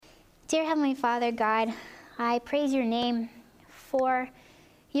Dear Heavenly Father, God, I praise your name for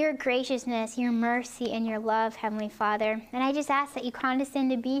your graciousness, your mercy, and your love, Heavenly Father. And I just ask that you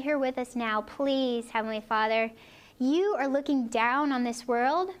condescend to be here with us now, please, Heavenly Father. You are looking down on this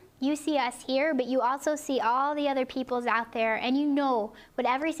world. You see us here, but you also see all the other peoples out there, and you know what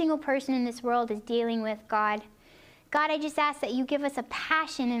every single person in this world is dealing with, God. God, I just ask that you give us a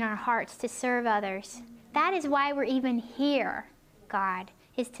passion in our hearts to serve others. That is why we're even here, God,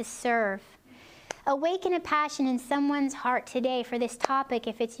 is to serve. Awaken a passion in someone's heart today for this topic,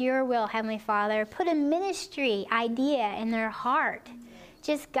 if it's your will, Heavenly Father. Put a ministry idea in their heart.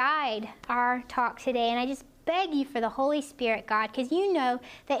 Just guide our talk today. And I just beg you for the Holy Spirit, God, because you know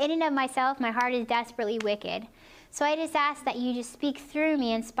that in and of myself, my heart is desperately wicked. So I just ask that you just speak through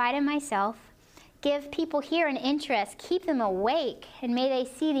me in spite of myself. Give people here an interest. Keep them awake. And may they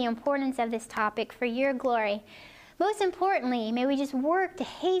see the importance of this topic for your glory. Most importantly, may we just work to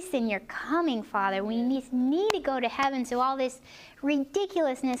hasten your coming, Father. We need to go to heaven so all this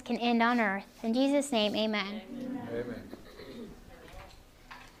ridiculousness can end on earth. In Jesus' name, amen. Amen.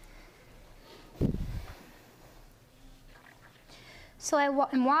 So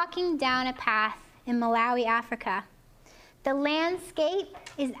I'm walking down a path in Malawi, Africa. The landscape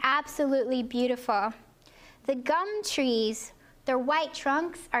is absolutely beautiful. The gum trees, their white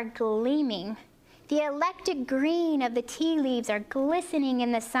trunks are gleaming. The electric green of the tea leaves are glistening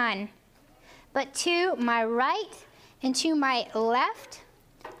in the sun. But to my right and to my left,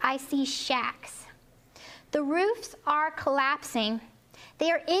 I see shacks. The roofs are collapsing.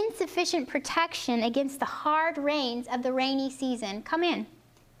 They are insufficient protection against the hard rains of the rainy season. Come in.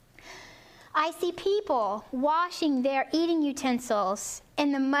 I see people washing their eating utensils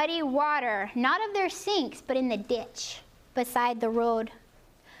in the muddy water, not of their sinks, but in the ditch beside the road.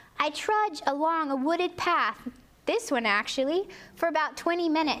 I trudge along a wooded path, this one actually, for about 20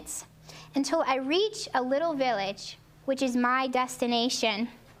 minutes until I reach a little village, which is my destination.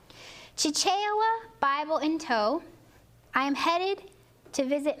 Chichewa, Bible in tow, I am headed to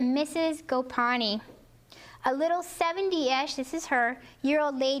visit Mrs. Gopani, a little 70-ish, this is her,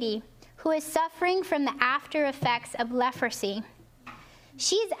 year-old lady who is suffering from the after effects of leprosy.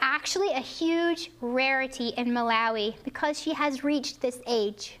 She's actually a huge rarity in Malawi because she has reached this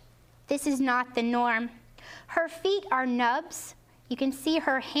age. This is not the norm. Her feet are nubs. You can see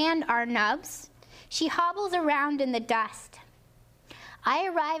her hand are nubs. She hobbles around in the dust. I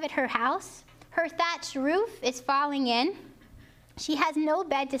arrive at her house. Her thatched roof is falling in. She has no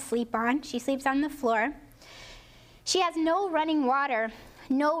bed to sleep on. She sleeps on the floor. She has no running water,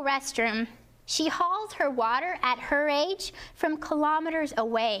 no restroom. She hauls her water at her age from kilometers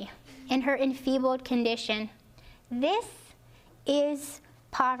away in her enfeebled condition. This is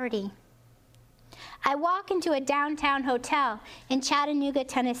poverty. I walk into a downtown hotel in Chattanooga,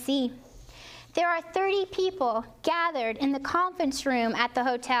 Tennessee. There are 30 people gathered in the conference room at the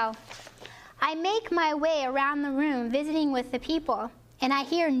hotel. I make my way around the room visiting with the people, and I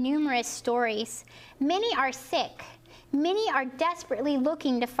hear numerous stories. Many are sick. Many are desperately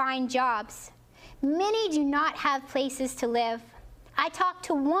looking to find jobs. Many do not have places to live. I talk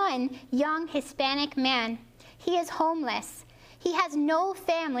to one young Hispanic man. He is homeless. He has no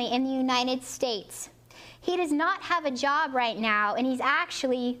family in the United States. He does not have a job right now, and he's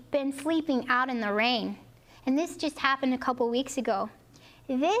actually been sleeping out in the rain. And this just happened a couple weeks ago.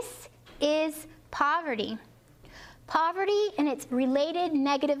 This is poverty. Poverty and its related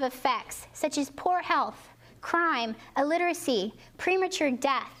negative effects, such as poor health, crime, illiteracy, premature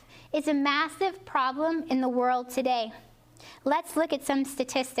death, is a massive problem in the world today. Let's look at some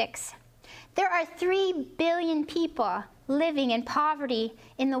statistics. There are 3 billion people living in poverty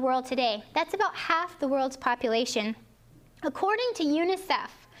in the world today. That's about half the world's population. According to UNICEF,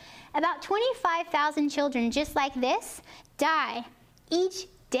 about 25,000 children just like this die each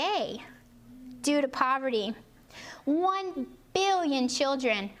day due to poverty. 1 billion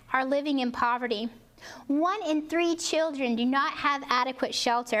children are living in poverty. 1 in 3 children do not have adequate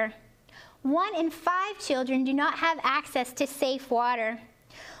shelter. 1 in 5 children do not have access to safe water.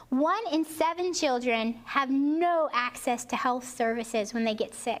 1 in 7 children have no access to health services when they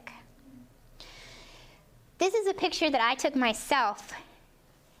get sick. This is a picture that I took myself.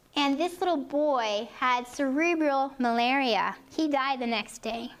 And this little boy had cerebral malaria. He died the next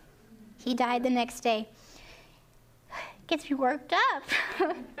day. He died the next day. Gets me worked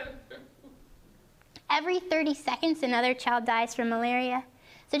up. Every 30 seconds, another child dies from malaria.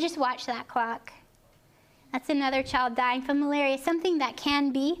 So just watch that clock. That's another child dying from malaria, something that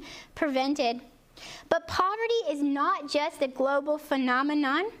can be prevented. But poverty is not just a global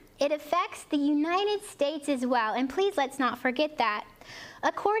phenomenon. It affects the United States as well. And please let's not forget that.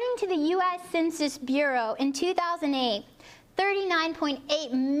 According to the U.S. Census Bureau, in 2008,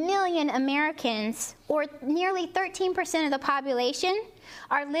 39.8 million Americans, or nearly 13% of the population,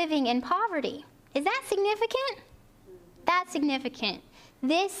 are living in poverty. Is that significant? That's significant.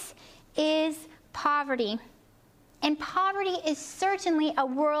 This is poverty. And poverty is certainly a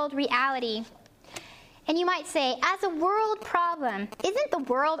world reality. And you might say, as a world problem, isn't the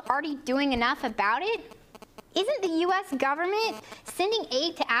world already doing enough about it? Isn't the U.S. government sending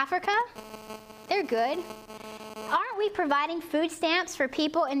aid to Africa? They're good. Aren't we providing food stamps for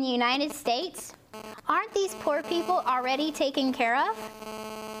people in the United States? Aren't these poor people already taken care of?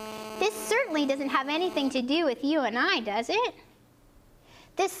 This certainly doesn't have anything to do with you and I, does it?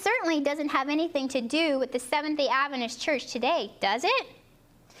 This certainly doesn't have anything to do with the Seventh-day Adventist Church today, does it?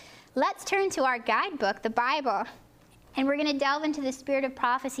 Let's turn to our guidebook, the Bible, and we're going to delve into the spirit of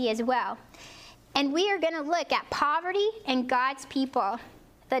prophecy as well. And we are going to look at poverty and God's people,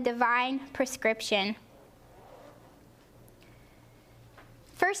 the divine prescription.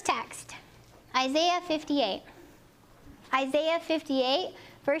 First text, Isaiah 58. Isaiah 58,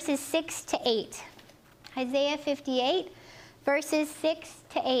 verses 6 to 8. Isaiah 58, verses 6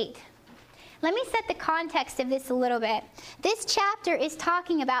 to 8. Let me set the context of this a little bit. This chapter is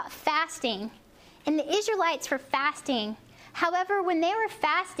talking about fasting, and the Israelites were fasting. However, when they were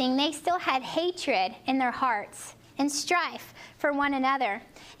fasting, they still had hatred in their hearts and strife for one another.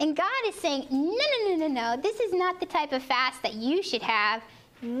 And God is saying, no, this is not the type of fast that you should have.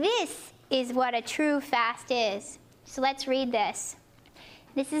 This is what a true fast is. So let's read this.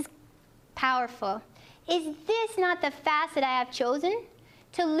 This is powerful. Is this not the fast that I have chosen?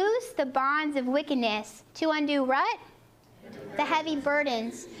 To loose the bonds of wickedness, to undo what? The heavy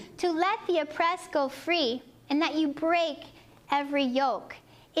burdens, to let the oppressed go free, and that you break every yoke.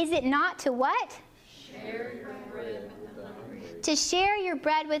 Is it not to what? Share your bread with the hungry. To share your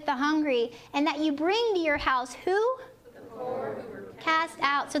bread with the hungry, and that you bring to your house who? The poor who are Cast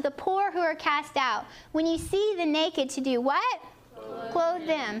out. So the poor who are cast out. When you see the naked, to do what? Clothe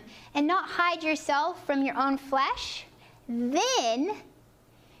them. And not hide yourself from your own flesh. Then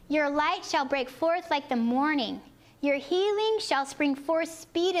your light shall break forth like the morning. Your healing shall spring forth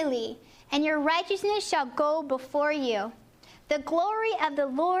speedily, and your righteousness shall go before you. The glory of the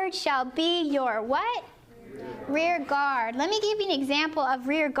Lord shall be your what? Rear guard. Let me give you an example of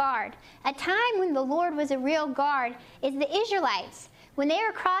rear guard. A time when the Lord was a real guard is the Israelites. When they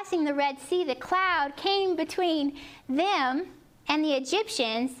were crossing the Red Sea, the cloud came between them and the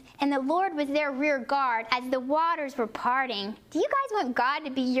Egyptians, and the Lord was their rear guard as the waters were parting. Do you guys want God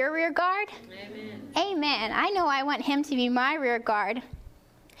to be your rear guard? Amen. Amen. I know I want him to be my rear guard.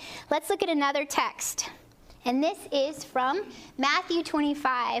 Let's look at another text. And this is from Matthew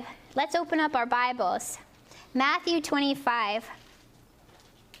 25. Let's open up our Bibles. Matthew 25.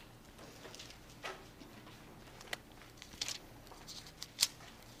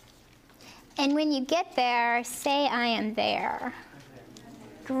 And when you get there, say, I am there.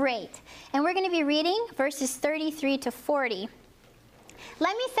 Great. And we're going to be reading verses 33 to 40.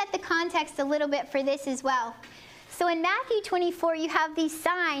 Let me set the context a little bit for this as well. So in Matthew 24, you have these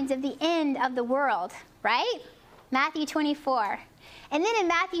signs of the end of the world, right? Matthew 24. And then in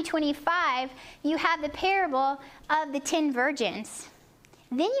Matthew 25, you have the parable of the 10 virgins.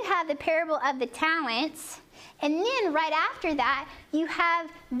 Then you have the parable of the talents. And then right after that, you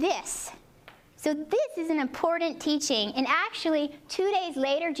have this. So this is an important teaching. And actually, 2 days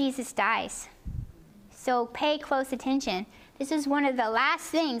later, Jesus dies. So pay close attention. This is one of the last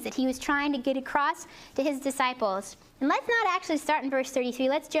things that he was trying to get across to his disciples. And let's not actually start in verse 33.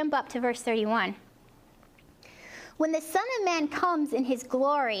 Let's jump up to verse 31. When the Son of Man comes in his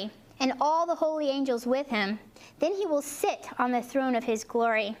glory, and all the holy angels with him, then he will sit on the throne of his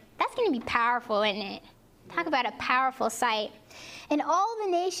glory. That's going to be powerful, isn't it? Talk about a powerful sight. And all the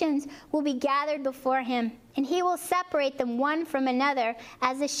nations will be gathered before him, and he will separate them one from another,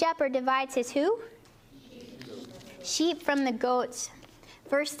 as the shepherd divides his who? Sheep from the goats.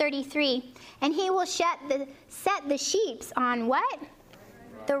 Verse 33, and he will set the sheep on what?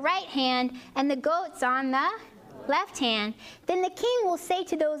 The right hand, and the goats on the left hand. Then the king will say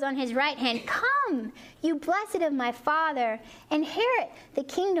to those on his right hand, come, you blessed of my Father, inherit the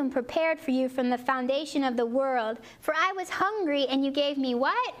kingdom prepared for you from the foundation of the world. For I was hungry, and you gave me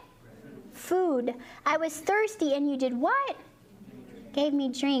what? Food. I was thirsty, and you did what? Gave me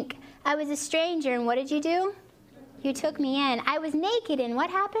drink. I was a stranger, and what did you do? You took me in. I was naked, and what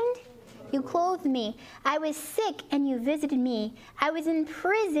happened? You clothed me. I was sick, and you visited me. I was in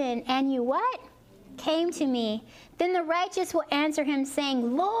prison, and you what? came to me. Then the righteous will answer him,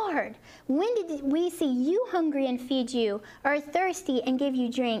 saying, Lord, when did we see you hungry and feed you, or thirsty and give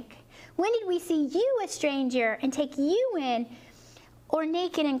you drink? When did we see you a stranger and take you in, or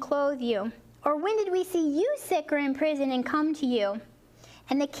naked and clothe you? Or when did we see you sick or in prison and come to you?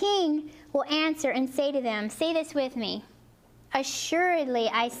 And the king will answer and say to them, say this with me, assuredly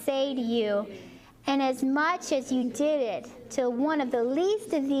I say to you, and as much as you did it to one of the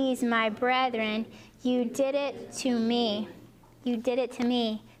least of these my brethren, you did it to me. You did it to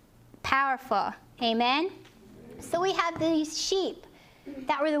me. Powerful. Amen? So we have these sheep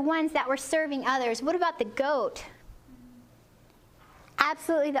that were the ones that were serving others. What about the goat?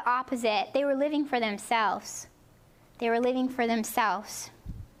 Absolutely the opposite. They were living for themselves. They were living for themselves.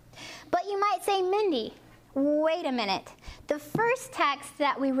 But you might say, Mindy, wait a minute. The first text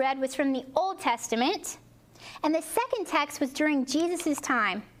that we read was from the Old Testament, and the second text was during Jesus'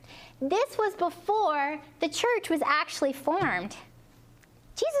 time. This was before the church was actually formed.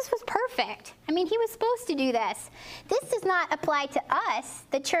 Jesus was perfect. I mean, he was supposed to do this. This does not apply to us,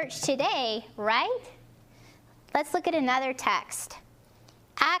 the church today, right? Let's look at another text.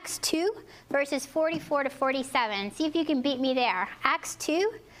 Acts 2, verses 44 to 47. See if you can beat me there. Acts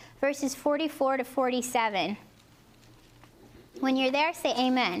 2, verses 44 to 47. When you're there, say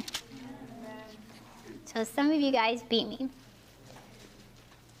amen. So some of you guys beat me.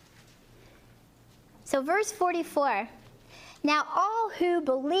 So verse 44. Now all who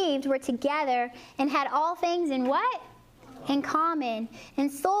believed were together and had all things in what? In common,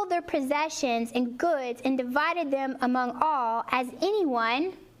 and sold their possessions and goods and divided them among all as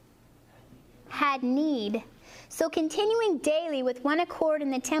anyone had need. So continuing daily with one accord in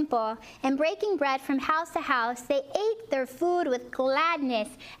the temple and breaking bread from house to house, they ate their food with gladness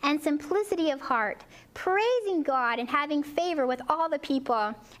and simplicity of heart, praising God and having favor with all the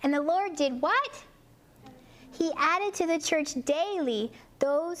people. And the Lord did what? He added to the church daily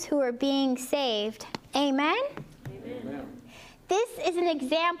those who were being saved. Amen? Amen. This is an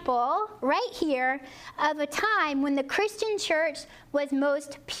example right here of a time when the Christian church was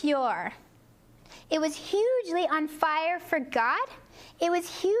most pure. It was hugely on fire for God. It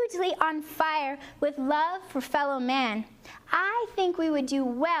was hugely on fire with love for fellow man. I think we would do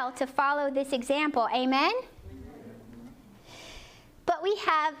well to follow this example. Amen? But we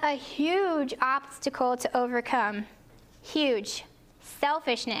have a huge obstacle to overcome. Huge.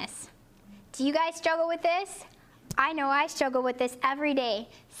 Selfishness. Do you guys struggle with this? I know I struggle with this every day.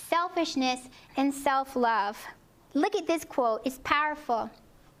 Selfishness and self-love. Look at this quote. It's powerful.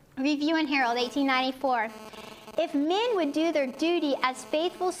 Review and Herald, 1894. If men would do their duty as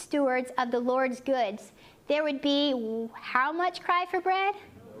faithful stewards of the Lord's goods, there would be how much cry for bread?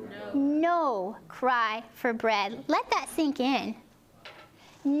 No cry for bread. Let that sink in.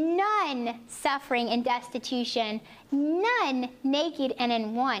 None suffering and destitution. None naked and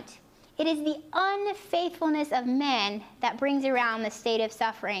in want. It is the unfaithfulness of men that brings around the state of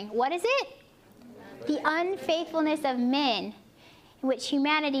suffering. What is it? The unfaithfulness of men in which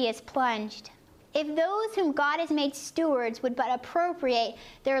humanity is plunged. If those whom God has made stewards would but appropriate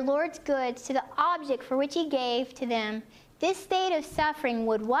their Lord's goods to the object for which he gave to them, this state of suffering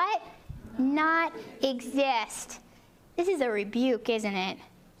would what? Not exist. This is a rebuke, isn't it?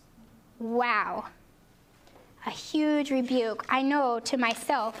 Wow. A huge rebuke. I know to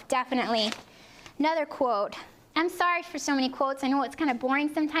myself, definitely. Another quote. I'm sorry for so many quotes. I know it's kind of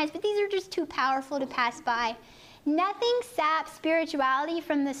boring sometimes, but these are just too powerful to pass by. Nothing saps spirituality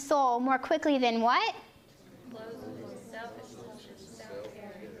from the soul more quickly than what?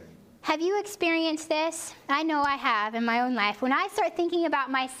 Have you experienced this? I know I have in my own life. When I start thinking about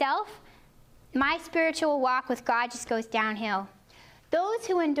myself, my spiritual walk with God just goes downhill. Those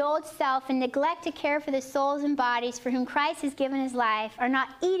who indulge self and neglect to care for the souls and bodies for whom Christ has given his life are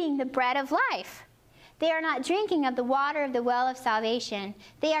not eating the bread of life. They are not drinking of the water of the well of salvation.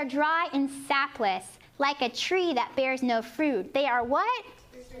 They are dry and sapless, like a tree that bears no fruit. They are what?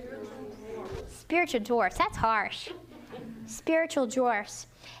 Spiritual dwarfs. That's harsh. Spiritual dwarfs.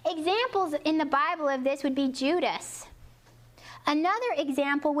 Examples in the Bible of this would be Judas. Another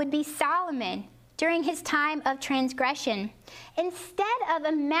example would be Solomon during his time of transgression. Instead of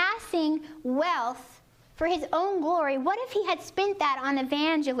amassing wealth for his own glory, what if he had spent that on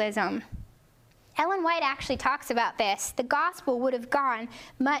evangelism? Ellen White actually talks about this. The gospel would have gone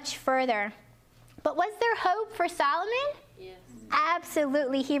much further. But was there hope for Solomon? Yes.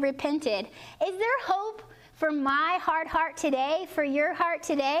 Absolutely, he repented. Is there hope for my hard heart today, for your heart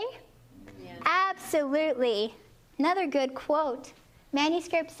today? Yes. Absolutely. Another good quote.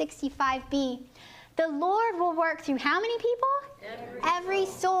 Manuscript 65b. The Lord will work through how many people? Every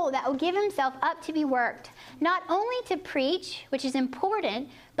soul that will give himself up to be worked, not only to preach, which is important,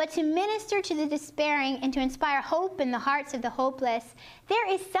 but to minister to the despairing and to inspire hope in the hearts of the hopeless.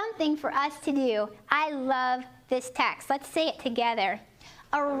 There is something for us to do. I love this text. Let's say it together.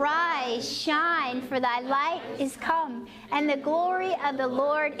 Arise, shine, for thy light is come, and the glory of the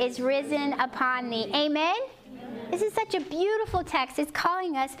Lord is risen upon thee. Amen? This is such a beautiful text. It's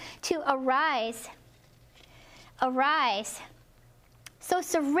calling us to arise. Arise. So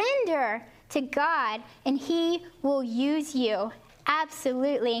surrender to God, and he will use you.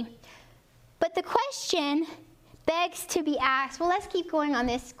 Absolutely. But the question begs to be asked. Well, let's keep going on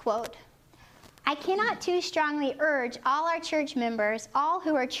this quote. I cannot too strongly urge all our church members, all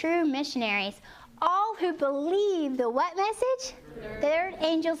who are true missionaries, all who believe the what message? Third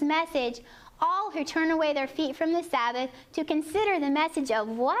angel's message, all who turn away their feet from the Sabbath, to consider the message of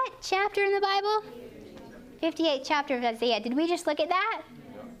what chapter in the Bible? 58th chapter of Isaiah. Did we just look at that?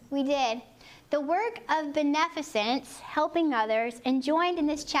 We did. The work of beneficence, helping others, enjoined in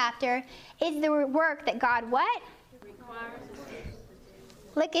this chapter, is the work that God what?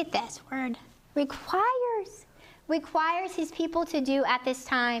 Look at this word. Requires his people to do at this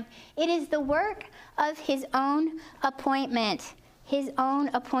time. It is the work of his own appointment. His own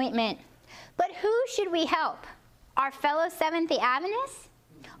appointment. But who should we help? Our fellow Seventh-day Adventists?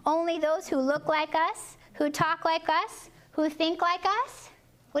 Only those who look like us, who talk like us, who think like us?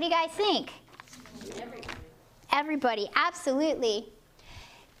 What do you guys think? Everybody, absolutely.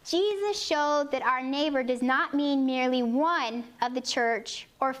 Jesus showed that our neighbor does not mean merely one of the church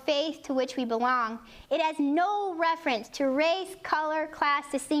or faith to which we belong. It has no reference to race, color, class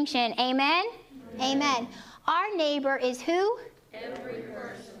distinction. Amen? Amen. Our neighbor is who? Every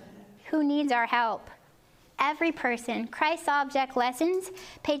person. Who needs our help? Every person. Christ's Object Lessons,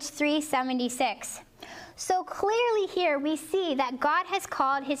 page 376. So clearly here we see that God has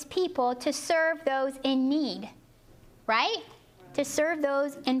called his people to serve those in need, right? To serve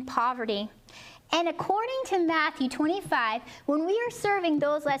those in poverty. And according to Matthew 25, when we are serving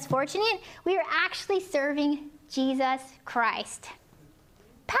those less fortunate, we are actually serving Jesus Christ.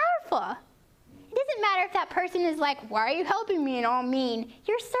 Powerful. It doesn't matter if that person is like, why are you helping me and all mean?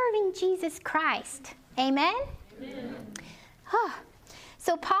 You're serving Jesus Christ. Amen? Amen. Oh.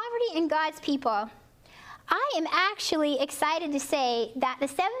 So poverty in God's people. I am actually excited to say that the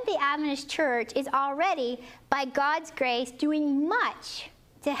Seventh-day Adventist Church is already, by God's grace, doing much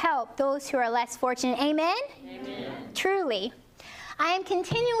to help those who are less fortunate. Amen? Amen. Truly. I am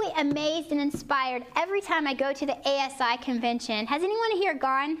continually amazed and inspired every time I go to the ASI convention. Has anyone here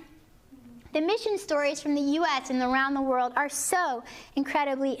gone? The mission stories from the U.S. and around the world are so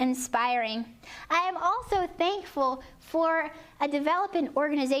incredibly inspiring. I am also thankful for a development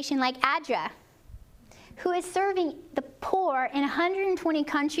organization like ADRA, who is serving the poor in 120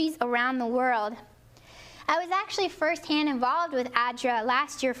 countries around the world. I was actually firsthand involved with ADRA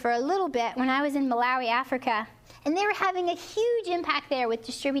last year for a little bit when I was in Malawi, Africa. And they were having a huge impact there with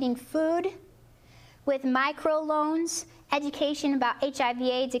distributing food, with microloans, education about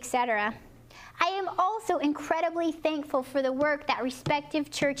HIV/AIDS, etc. I am also incredibly thankful for the work that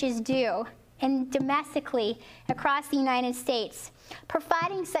respective churches do and domestically across the United States,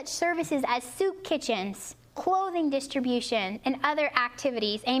 providing such services as soup kitchens, clothing distribution, and other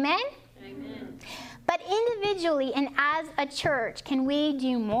activities. Amen? Amen. But individually and as a church, can we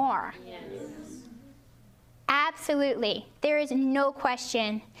do more? Yes. Absolutely. There is no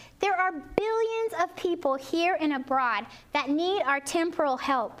question. There are billions of people here and abroad that need our temporal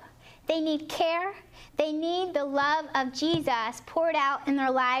help. They need care. They need the love of Jesus poured out in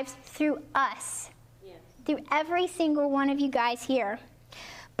their lives through us, through every single one of you guys here.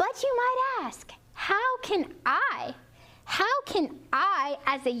 But you might ask, how can I,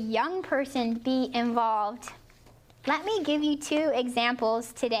 as a young person, be involved? Let me give you 2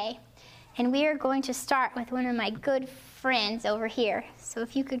 examples today. And we are going to start with one of my good friends over here. So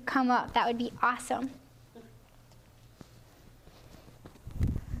if you could come up, that would be awesome.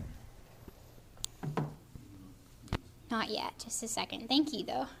 Not yet, just a second. Thank you,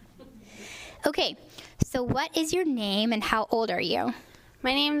 though. Okay, so what is your name and how old are you?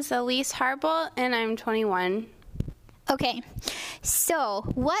 My name's Elise Harbolt, and I'm 21. Okay, so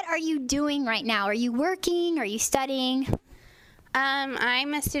what are you doing right now? Are you working? Are you studying?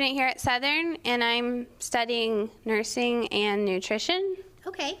 I'm a student here at Southern, and I'm studying nursing and nutrition.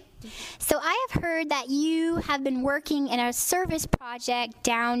 Okay. So I have heard that you have been working in a service project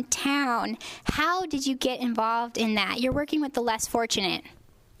downtown. How did you get involved in that? You're working with the less fortunate.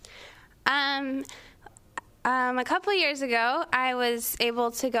 A couple years ago, I was able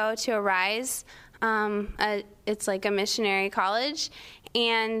to go to Arise It's like a missionary college,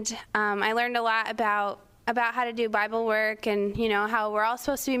 and I learned a lot about how to do Bible work, and how we're all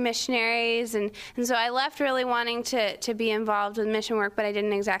supposed to be missionaries, and so I left really wanting to be involved with mission work, but I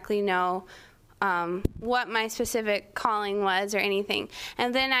didn't exactly know what my specific calling was or anything.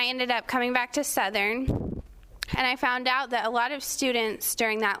 And then I ended up coming back to Southern, and I found out that a lot of students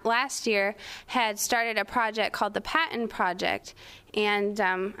during that last year had started a project called the Patton Project, and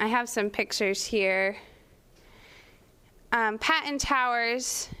I have some pictures here. Patton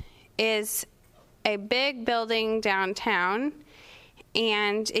Towers is a big building downtown,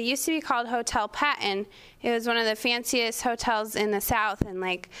 and it used to be called Hotel Patton. It was one of the fanciest hotels in the South, and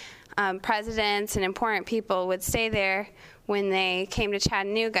presidents and important people would stay there when they came to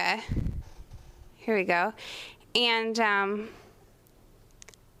Chattanooga. Here we go. And I'm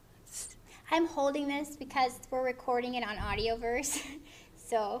holding this because we're recording it on Audioverse.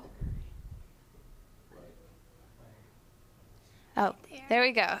 So. Oh, there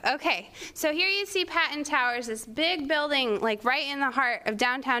we go. Okay, so here you see Patton Towers, this big building, right in the heart of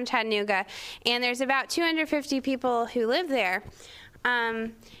downtown Chattanooga, and there's about 250 people who live there.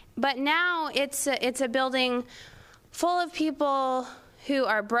 But now it's a building full of people who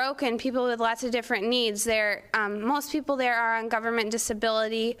are broken, people with lots of different needs. Most people there are on government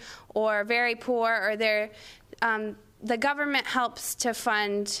disability or very poor, or the government helps to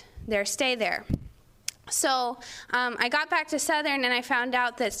fund their stay there. So I got back to Southern, and I found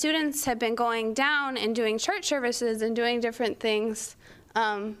out that students had been going down and doing church services and doing different things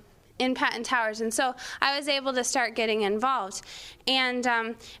in Patton Towers, and so I was able to start getting involved. And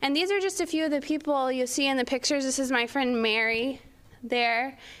these are just a few of the people you see in the pictures. This is my friend Mary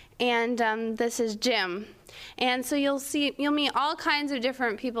there, and this is Jim. And so you'll meet all kinds of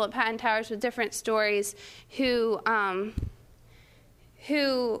different people at Patton Towers with different stories who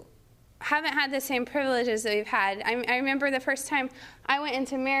haven't had the same privileges that we've had. I remember the first time I went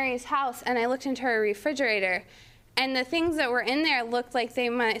into Mary's house and I looked into her refrigerator, and the things that were in there looked like they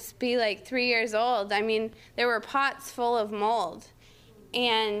must be 3 years old. I mean, there were pots full of mold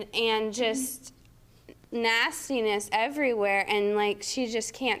and just nastiness everywhere, and she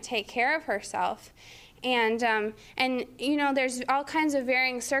just can't take care of herself. And there's all kinds of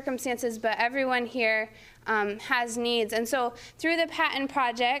varying circumstances, but everyone here has needs. And so through the Patton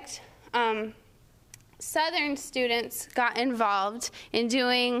Project, Southern students got involved in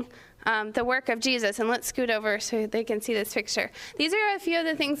doing the work of Jesus. And let's scoot over so they can see this picture. These are a few of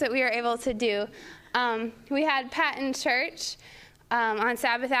the things that we were able to do. We had Patton Church on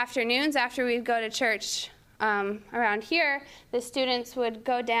Sabbath afternoons. After we'd go to church around here, the students would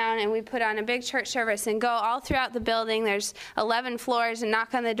go down and we'd put on a big church service and go all throughout the building. There's 11 floors, and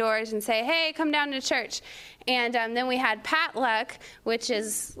knock on the doors and say, hey, come down to church. And then we had Patluck, which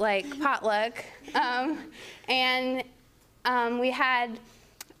is like potluck. And we had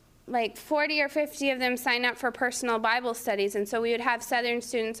 40 or 50 of them sign up for personal Bible studies. And so we would have Southern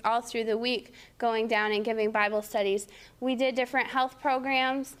students all through the week going down and giving Bible studies. We did different health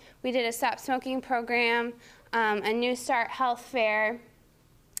programs. We did a stop smoking program, a New Start health fair.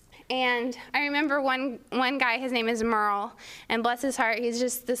 And I remember one guy, his name is Merle, and bless his heart, he's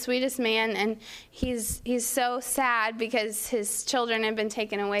just the sweetest man, and he's so sad because his children have been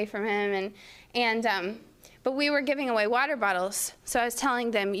taken away from him, but we were giving away water bottles. So I was telling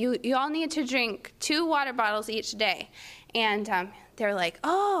them, you all need to drink 2 water bottles each day. And they're like,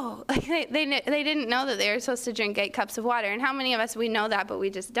 oh, they didn't know that they were supposed to drink 8 cups of water. And how many of us, we know that, but we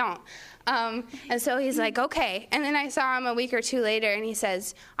just don't. And so he's like, okay. And then I saw him a week or 2 later, and he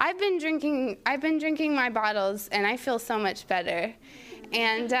says, I've been drinking my bottles, and I feel so much better.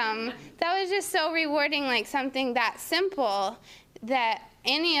 And that was just so rewarding, something that simple that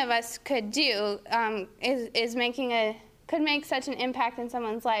any of us could do could make such an impact in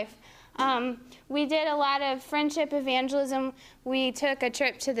someone's life. We did a lot of friendship evangelism. We took a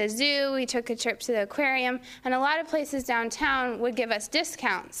trip to the zoo, we took a trip to the aquarium, and a lot of places downtown would give us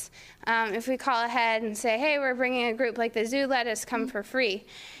discounts. If we call ahead and say, hey, we're bringing a group like the zoo, let us come for free.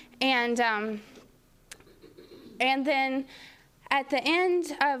 And then at the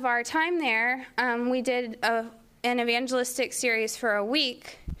end of our time there, we did an evangelistic series for a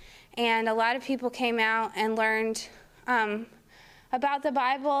week, and a lot of people came out and learned about the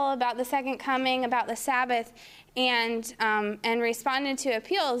Bible, about the Second Coming, about the Sabbath, and responded to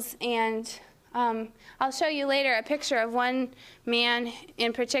appeals. And I'll show you later a picture of one man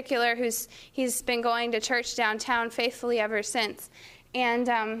in particular he's been going to church downtown faithfully ever since. And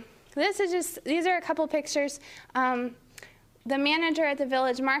these are a couple pictures. The manager at the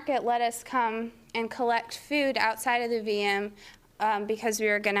Village Market let us come and collect food outside of the VM because we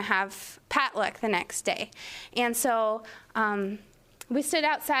were going to have potluck the next day. And so we stood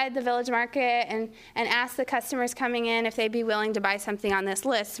outside the village market and asked the customers coming in if they'd be willing to buy something on this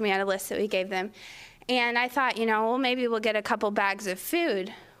list. We had a list that we gave them. And I thought, well, maybe we'll get a couple bags of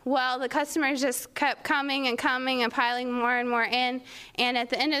food. Well, the customers just kept coming and piling more and more in. And at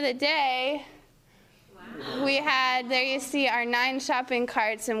the end of the day, we had, there you see our 9 shopping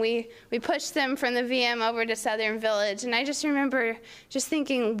carts, and we pushed them from the VM over to Southern Village. And I just remember just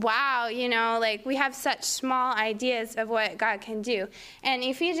thinking, wow, like we have such small ideas of what God can do. And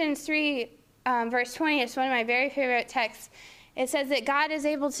Ephesians 3, verse 20 is one of my very favorite texts. It says that God is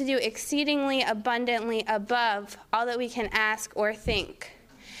able to do exceedingly abundantly above all that we can ask or think.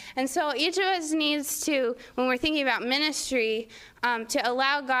 And so each of us needs to, when we're thinking about ministry, to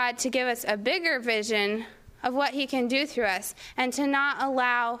allow God to give us a bigger vision of what he can do through us, and to not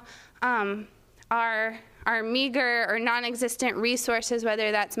allow our meager or non-existent resources, whether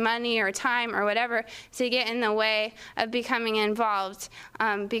that's money or time or whatever, to get in the way of becoming involved,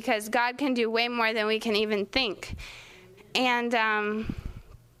 because God can do way more than we can even think. And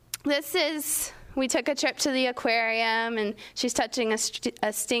we took a trip to the aquarium, and she's touching a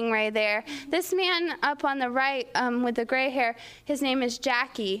stingray there. This man up on the right with the gray hair, his name is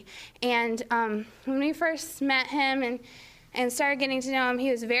Jackie. And when we first met him and started getting to know him,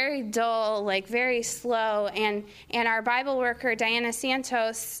 he was very dull, like very slow. And our Bible worker, Diana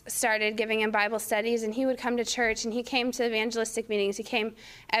Santos, started giving him Bible studies, and he would come to church, and he came to evangelistic meetings. He came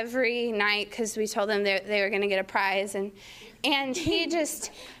every night because we told them they were going to get a prize. And he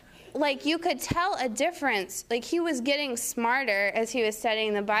just... like, you could tell a difference. Like, he was getting smarter as he was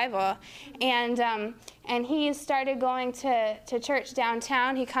studying the Bible. And he started going to church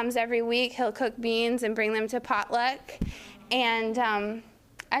downtown. He comes every week. He'll cook beans and bring them to potluck. And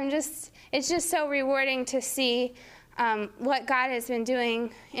it's just so rewarding to see what God has been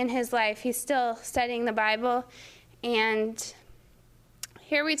doing in his life. He's still studying the Bible. And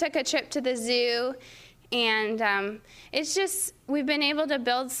here we took a trip to the zoo. And it's just, we've been able to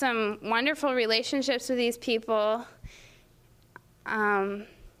build some wonderful relationships with these people.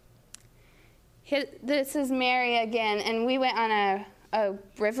 This is Mary again, and we went on a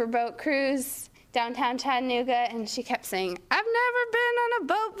riverboat cruise downtown Chattanooga, and she kept saying, "I've never been on a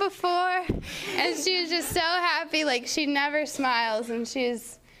boat before." And she was just so happy, like she never smiles, and she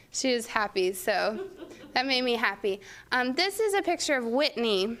was happy, so that made me happy. This is a picture of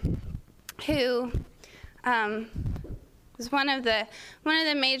Whitney, who... was one of the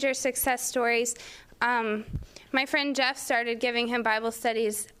major success stories. My friend Jeff started giving him Bible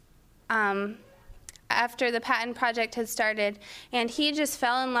studies after the Patton Project had started, and he just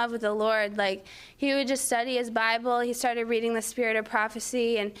fell in love with the Lord. Like, he would just study his Bible. He started reading the Spirit of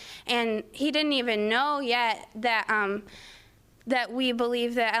Prophecy, and he didn't even know yet that we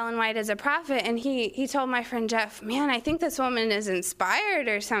believe that Ellen White is a prophet. And he told my friend Jeff, "Man, I think this woman is inspired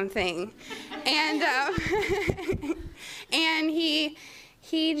or something." And and he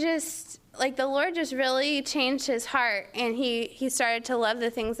just, like, the Lord just really changed his heart, and he started to love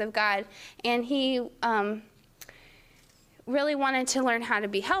the things of God. And he really wanted to learn how to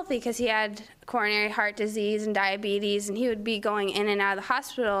be healthy, because he had coronary heart disease and diabetes, and he would be going in and out of the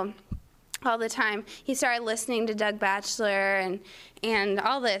hospital all the time. He started listening to Doug Batchelor and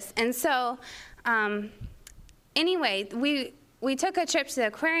all this. And so anyway, we took a trip to the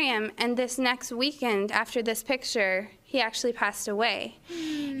aquarium, and this next weekend after this picture, he actually passed away.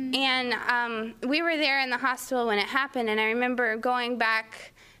 And we were there in the hospital when it happened, and I remember going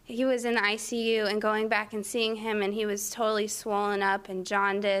back. He was in the ICU, and going back and seeing him, and he was totally swollen up and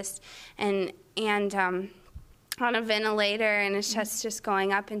jaundiced and on a ventilator, and his chest just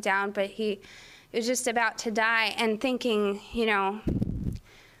going up and down, but he was just about to die, and thinking,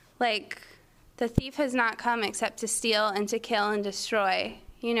 like, the thief has not come except to steal and to kill and destroy,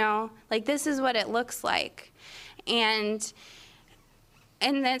 like, this is what it looks like. And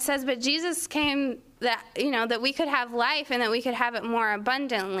it says, but Jesus came that, that we could have life, and that we could have it more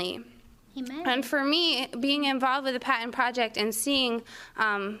abundantly. Amen. And for me, being involved with the Patton Project and seeing,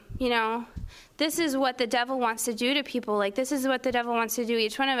 this is what the devil wants to do to people. Like, this is what the devil wants to do.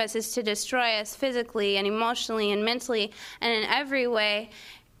 Each one of us is to destroy us physically and emotionally and mentally and in every way.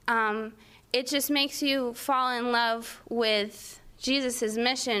 It just makes you fall in love with Jesus'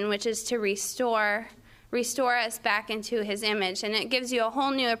 mission, which is to restore us back into his image. And it gives you a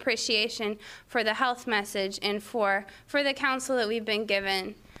whole new appreciation for the health message and for the counsel that we've been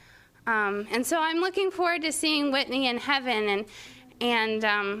given. And so I'm looking forward to seeing Whitney in heaven and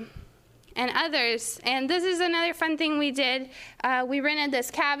others. And this is another fun thing we did. We rented this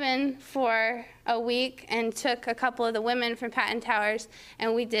cabin for a week and took a couple of the women from Patton Towers,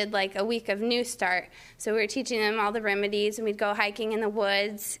 and we did like a week of New Start. So we were teaching them all the remedies, and we'd go hiking in the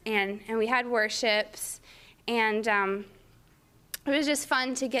woods, and we had worships, and it was just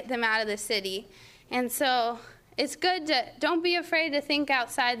fun to get them out of the city. And so it's good to, don't be afraid to think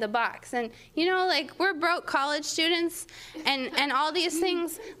outside the box. And, you know, like, we're broke college students, and all these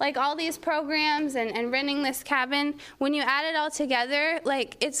things, like all these programs and renting this cabin, when you add it all together,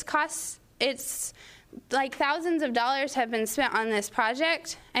 like, it's like thousands of dollars have been spent on this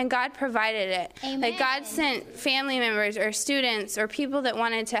project, and God provided it. Amen. Like, God sent family members or students or people that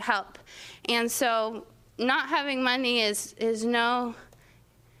wanted to help. And so not having money is no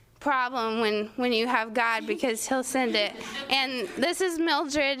problem when you have God, because he'll send it. And this is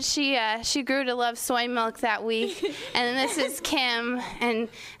Mildred. She grew to love soy milk that week. And this is Kim and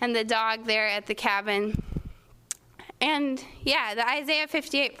the dog there at the cabin. And yeah, the Isaiah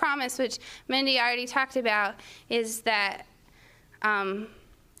 58 promise, which Mindy already talked about, is that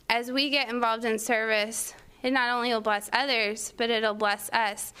as we get involved in service, it not only will bless others, but it'll bless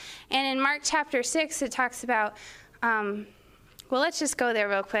us. And in Mark chapter 6, it talks about, well, let's just go there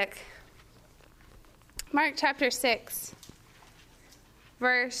real quick. Mark chapter 6,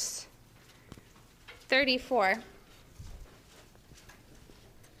 verse 34.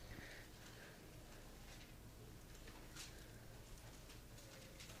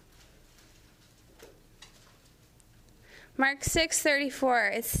 Mark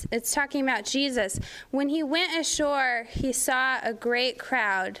 6:34, it's talking about Jesus. When he went ashore, he saw a great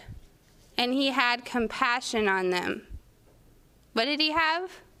crowd, and he had compassion on them. What did he have?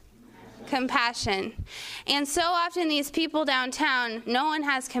 Compassion. And so often these people downtown, no one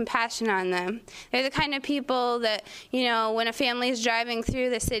has compassion on them. They're the kind of people that, you know, when a family is driving through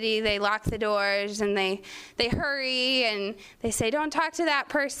the city, they lock the doors and they hurry and they say, don't talk to that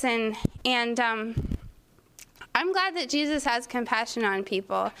person. And I'm glad that Jesus has compassion on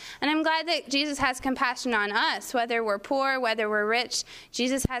people. And I'm glad that Jesus has compassion on us, whether we're poor, whether we're rich.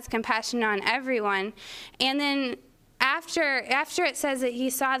 Jesus has compassion on everyone. And then after it says that he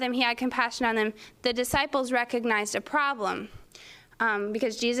saw them, he had compassion on them, the disciples recognized a problem.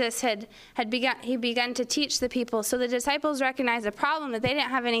 Because Jesus had begun to teach the people. So the disciples recognized a problem, that they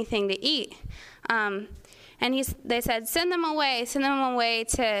didn't have anything to eat. And they said, send them away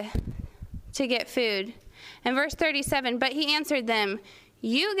to get food. And verse 37, but he answered them,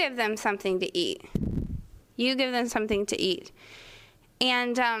 you give them something to eat. You give them something to eat.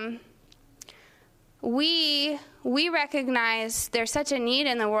 And we recognize there's such a need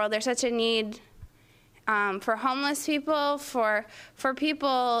in the world. There's such a need for homeless people, for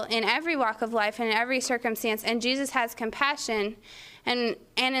people in every walk of life and in every circumstance. And Jesus has compassion. And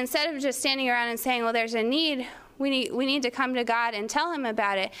instead of just standing around and saying, well, there's a need, we need to come to God and tell him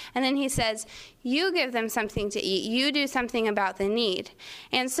about it. And then he says, you give them something to eat. You do something about the need.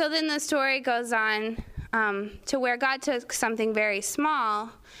 And so then the story goes on to where God took something very small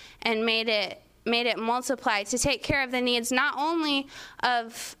and made it multiply to take care of the needs not only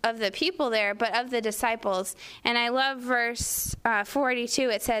of the people there, but of the disciples. And I love verse 42.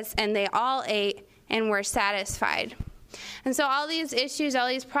 It says, and they all ate and were satisfied. And so all these issues, all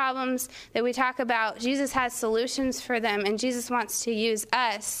these problems that we talk about, Jesus has solutions for them, and Jesus wants to use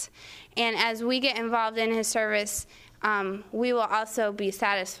us. And as we get involved in his service, we will also be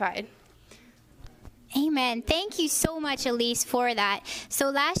satisfied. Amen. Thank you so much, Elise, for that.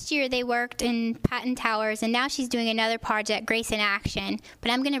 So last year they worked in Patton Towers, and now she's doing another project, Grace in Action.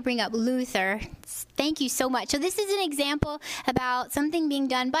 But I'm going to bring up Luther. Thank you so much. So this is an example about something being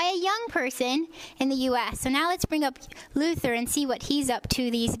done by a young person in the U.S. So now let's bring up Luther and see what he's up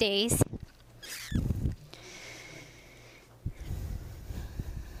to these days.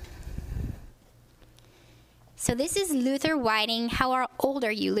 So this is Luther Whiting. How old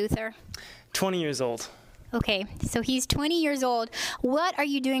are you, Luther? 20 years old. Okay, so he's 20 years old. What are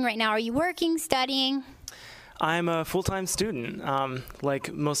you doing right now? Are you working, studying? I'm a full-time student,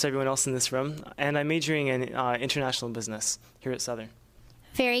 like most everyone else in this room, and I'm majoring in international business here at Southern.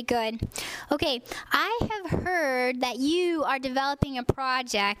 Very good. Okay, I have heard that you are developing a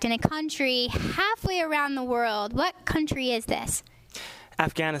project in a country halfway around the world. What country is this?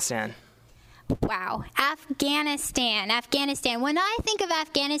 Afghanistan. Wow. Afghanistan. When I think of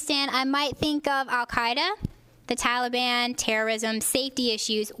Afghanistan, I might think of Al-Qaeda, the Taliban, terrorism, safety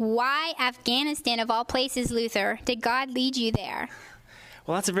issues. Why Afghanistan, of all places, Luther? Did God lead you there?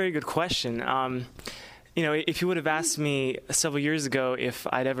 Well, that's a very good question. You know, if you would have asked me several years ago if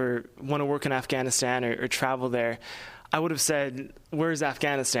I'd ever want to work in Afghanistan or travel there, I would have said, where's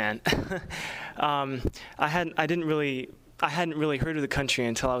Afghanistan? I hadn't really heard of the country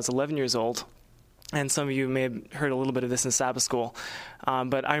until I was 11 years old. And some of you may have heard a little bit of this in Sabbath school.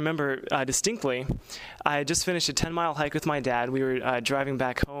 But I remember distinctly, I had just finished a 10-mile hike with my dad. We were driving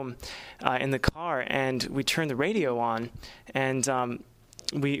back home in the car, and we turned the radio on, and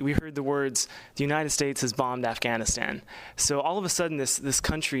we heard the words, "The United States has bombed Afghanistan." So all of a sudden, this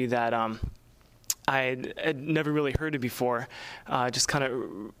country that I had never really heard of before just kind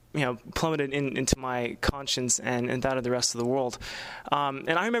of plummeted into my conscience and that of the rest of the world. And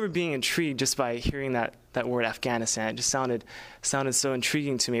I remember being intrigued just by hearing that word Afghanistan. It just sounded so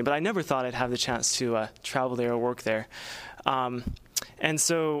intriguing to me. But I never thought I'd have the chance to travel there or work there. And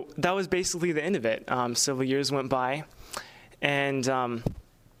so that was basically the end of it. Several years went by. And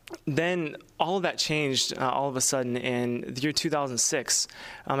then all of that changed all of a sudden in the year 2006.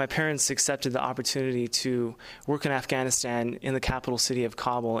 My parents accepted the opportunity to work in Afghanistan in the capital city of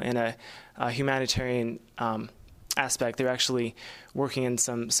Kabul in a humanitarian aspect. They were actually working in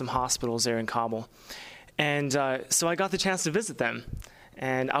some hospitals there in Kabul. And so I got the chance to visit them.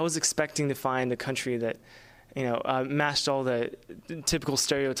 And I was expecting to find a country that matched all the typical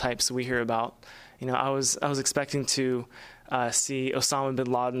stereotypes we hear about. I was expecting to see Osama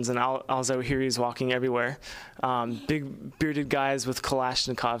bin Laden's and al-Zawahiri's walking everywhere. Big bearded guys with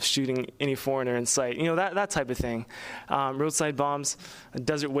Kalashnikovs shooting any foreigner in sight. That type of thing. Roadside bombs, a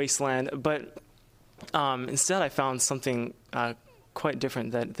desert wasteland. But instead I found something quite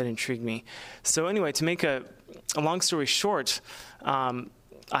different that intrigued me. So anyway, to make a long story short,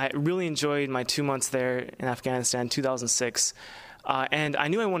 I really enjoyed my 2 months there in Afghanistan, 2006. And I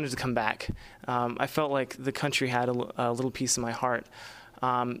knew I wanted to come back. I felt like the country had a little piece of my heart.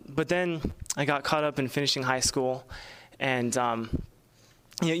 But then I got caught up in finishing high school. And,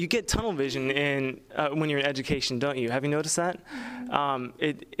 you get tunnel vision when you're in education, don't you? Have you noticed that?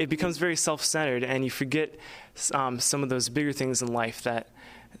 It becomes very self-centered, and you forget some of those bigger things in life that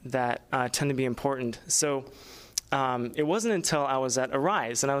tend to be important. So it wasn't until I was at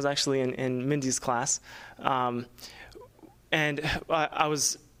Arise, and I was actually in Mindy's class, and I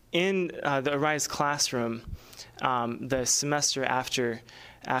was in the Arise classroom the semester after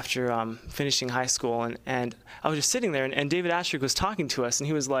finishing high school, and I was just sitting there, and David Ashrick was talking to us, and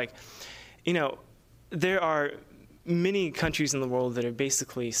he was like, there are many countries in the world that are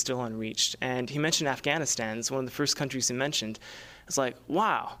basically still unreached, and he mentioned Afghanistan as one of the first countries he mentioned. It's like,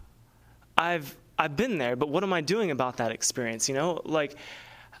 wow, I've been there, but what am I doing about that experience? Like,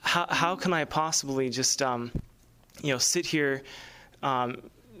 how can I possibly just sit here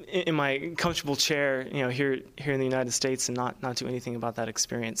in my comfortable chair, here in the United States and not do anything about that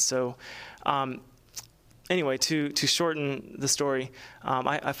experience. So anyway, to shorten the story,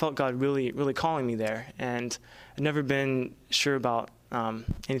 I felt God really, really calling me there, and I've never been sure about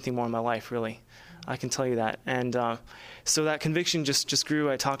anything more in my life, really. I can tell you that. And so that conviction just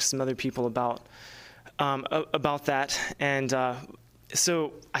grew. I talked to some other people about that, and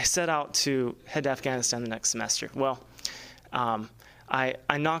so I set out to head to Afghanistan the next semester. Well,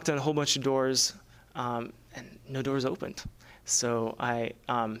 I knocked on a whole bunch of doors, and no doors opened. So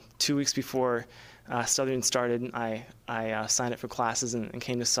 2 weeks before Southern started, I signed up for classes and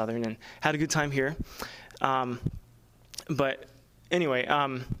came to Southern and had a good time here. But anyway,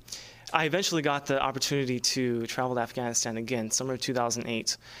 I eventually got the opportunity to travel to Afghanistan again, summer of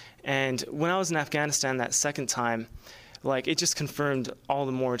 2008. And when I was in Afghanistan that second time, it just confirmed all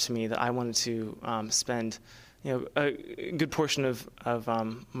the more to me that I wanted to spend a good portion of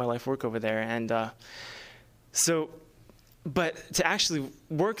my life work over there. And but to actually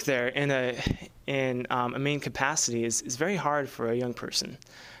work there in a main capacity is very hard for a young person.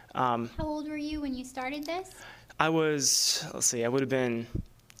 How old were you when you started this? I was, I would have been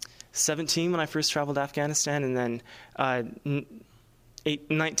 17 when I first traveled to Afghanistan, and then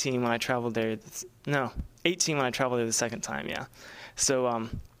 19 when I traveled there. 18 when I traveled there the second time, yeah. So,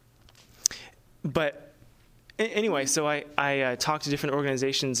 but anyway, so I talked to different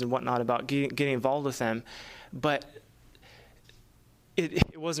organizations and whatnot about getting involved with them, but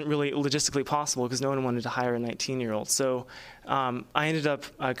it wasn't really logistically possible because no one wanted to hire a 19-year-old. So I ended up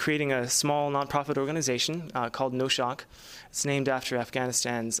creating a small nonprofit organization called Noshak. It's named after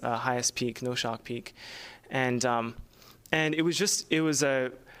Afghanistan's highest peak, Noshak Peak, and it was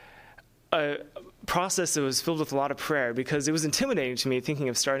a process that was filled with a lot of prayer, because it was intimidating to me thinking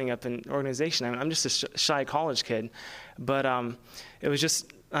of starting up an organization. I'm just a shy college kid, but it was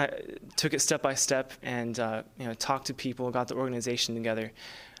just, I took it step by step and talked to people, got the organization together.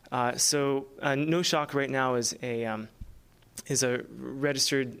 So Noshak right now is a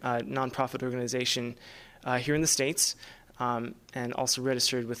registered nonprofit organization here in the States, and also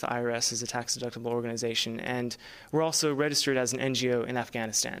registered with the IRS as a tax-deductible organization. And we're also registered as an NGO in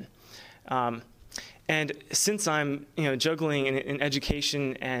Afghanistan. And since I'm juggling in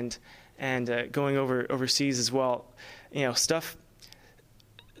education and going overseas as well, stuff.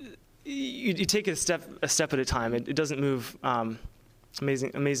 You take it a step at a time. It doesn't move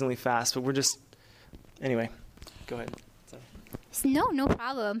amazingly fast, but we're just anyway. Go ahead. Sorry. No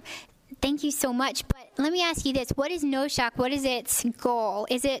problem. Thank you so much. But let me ask you this: what is NoShock? What is its goal?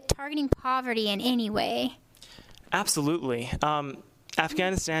 Is it targeting poverty in any way? Absolutely.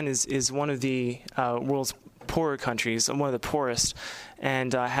 Afghanistan is one of the world's poorer countries, one of the poorest,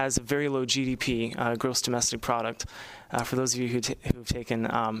 and has a very low GDP, gross domestic product, for those of you who've taken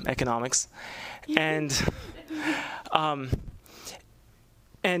economics. And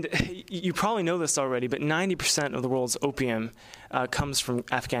you probably know this already, but 90% of the world's opium comes from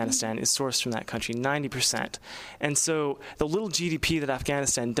Afghanistan, is sourced from that country, 90%. And so the little GDP that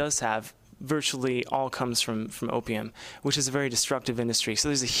Afghanistan does have virtually all comes from opium, which is a very destructive industry. So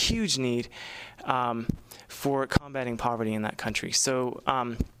there's a huge need for combating poverty in that country. So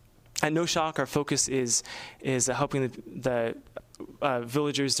at NoShock, our focus is helping the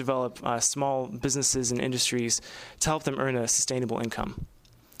villagers develop small businesses and industries to help them earn a sustainable income.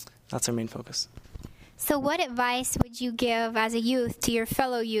 That's our main focus. So what advice would you give as a youth to your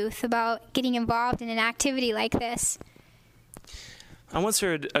fellow youth about getting involved in an activity like this? I once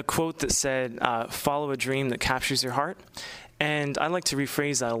heard a quote that said, follow a dream that captures your heart. And I'd like to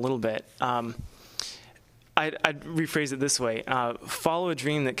rephrase that a little bit. I'd rephrase it this way. Follow a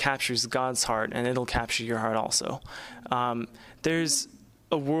dream that captures God's heart, and it'll capture your heart also. There's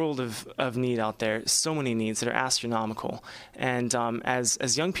a world of need out there, so many needs that are astronomical. And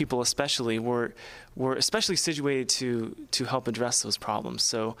as young people especially, we're especially situated to help address those problems.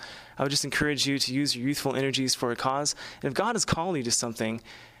 So I would just encourage you to use your youthful energies for a cause. And if God has called you to something,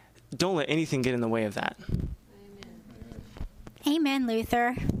 don't let anything get in the way of that. Amen,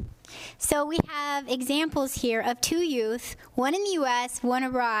 Luther. So we have examples here of two youth, one in the U.S., one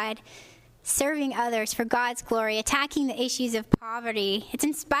abroad, serving others for God's glory, attacking the issues of poverty. It's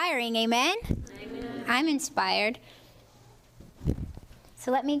inspiring, amen? Amen. I'm inspired.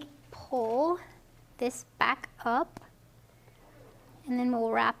 So let me pull this back up, and then we'll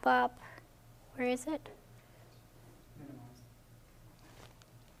wrap up. Where is it?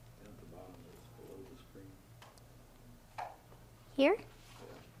 Here?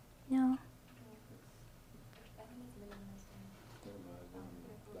 No.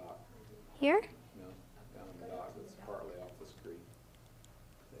 Here? No, down in the dock, it's partly off the screen.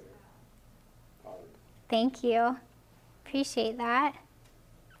 There. Poverty. Thank you. Appreciate that.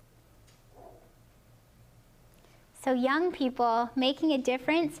 So young people making a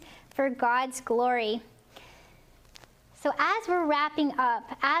difference for God's glory. So as we're wrapping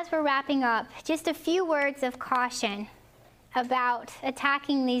up, just a few words of caution about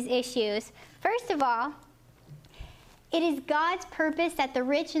attacking these issues. First of all, it is God's purpose that the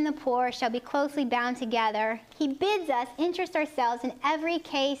rich and the poor shall be closely bound together. He bids us interest ourselves in every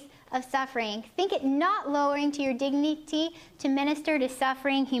case of suffering. Think it not lowering to your dignity to minister to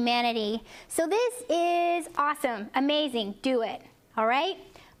suffering humanity. So this is awesome, amazing, do it, all right?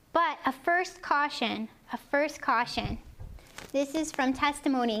 But a first caution. This is from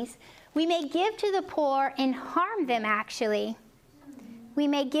Testimonies. We may give to the poor and harm them, actually. We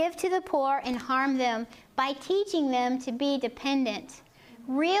may give to the poor and harm them by teaching them to be dependent.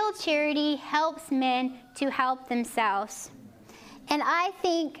 Real charity helps men to help themselves. And I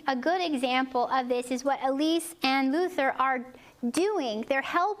think a good example of this is what Elise and Luther are doing. They're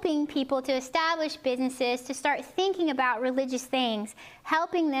helping people to establish businesses, to start thinking about religious things,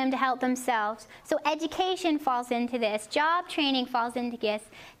 helping them to help themselves. So education falls into this. Job training falls into this.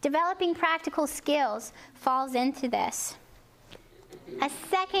 Developing practical skills falls into this. A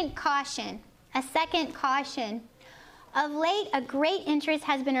second caution. Of late, a great interest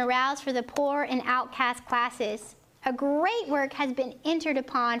has been aroused for the poor and outcast classes. A great work has been entered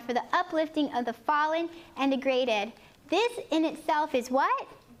upon for the uplifting of the fallen and degraded. This in itself is what?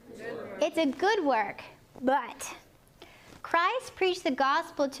 It's a good work. But Christ preached the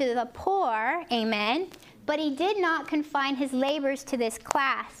gospel to the poor, amen, but he did not confine his labors to this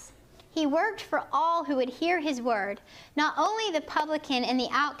class. He worked for all who would hear his word, not only the publican and the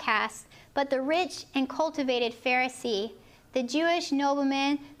outcast, but the rich and cultivated Pharisee, the Jewish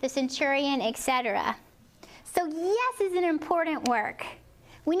nobleman, the centurion, etc. So yes, it's an important work.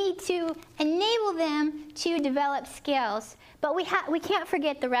 We need to enable them to develop skills, but we can't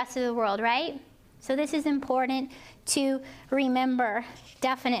forget the rest of the world, right? So this is important to remember,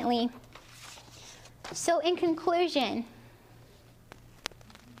 definitely. So in conclusion,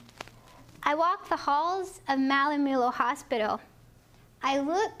 I walk the halls of Malamulo Hospital. I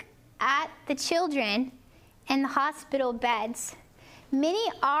look at the children in the hospital beds. Many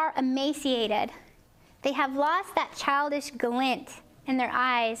are emaciated. They have lost that childish glint in their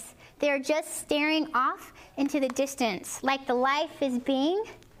eyes. They are just staring off into the distance, like the life is being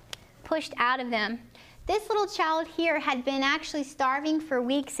pushed out of them. This little child here had been actually starving for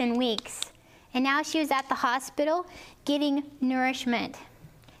weeks and weeks, and now she was at the hospital getting nourishment.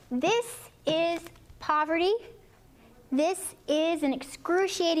 This is poverty. This is an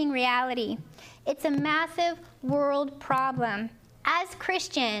excruciating reality. It's a massive world problem. As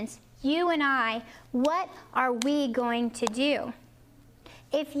Christians, you and I, what are we going to do?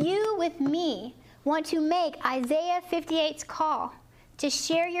 If you, with me, want to make Isaiah 58's call to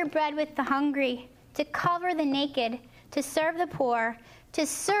share your bread with the hungry, to cover the naked, to serve the poor, to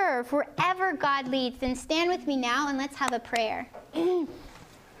serve wherever God leads, then stand with me now and let's have a prayer.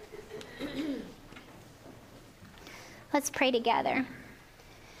 Let's pray together.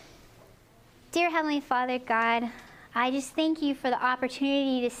 Dear Heavenly Father God, I just thank you for the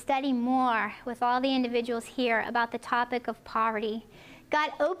opportunity to study more with all the individuals here about the topic of poverty.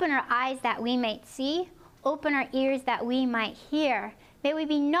 God, open our eyes that we might see, open our ears that we might hear. May we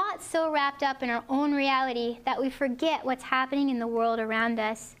be not so wrapped up in our own reality that we forget what's happening in the world around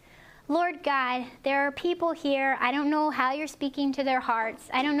us. Lord God, there are people here. I don't know how you're speaking to their hearts.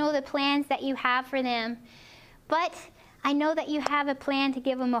 I don't know the plans that you have for them. But I know that you have a plan to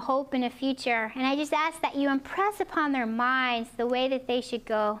give them a hope and a future. And I just ask that you impress upon their minds the way that they should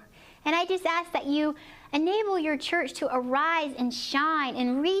go. And I just ask that you enable your church to arise and shine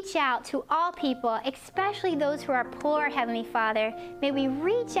and reach out to all people, especially those who are poor, Heavenly Father. May we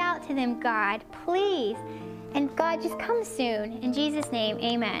reach out to them, God, please. And God, just come soon. In Jesus' name,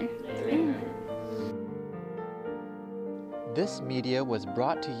 amen. This media was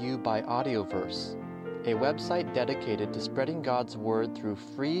brought to you by Audioverse, a website dedicated to spreading God's Word through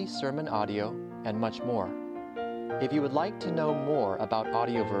free sermon audio and much more. If you would like to know more about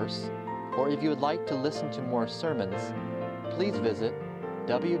Audioverse, or if you would like to listen to more sermons, please visit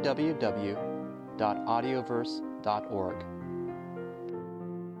www.audioverse.org.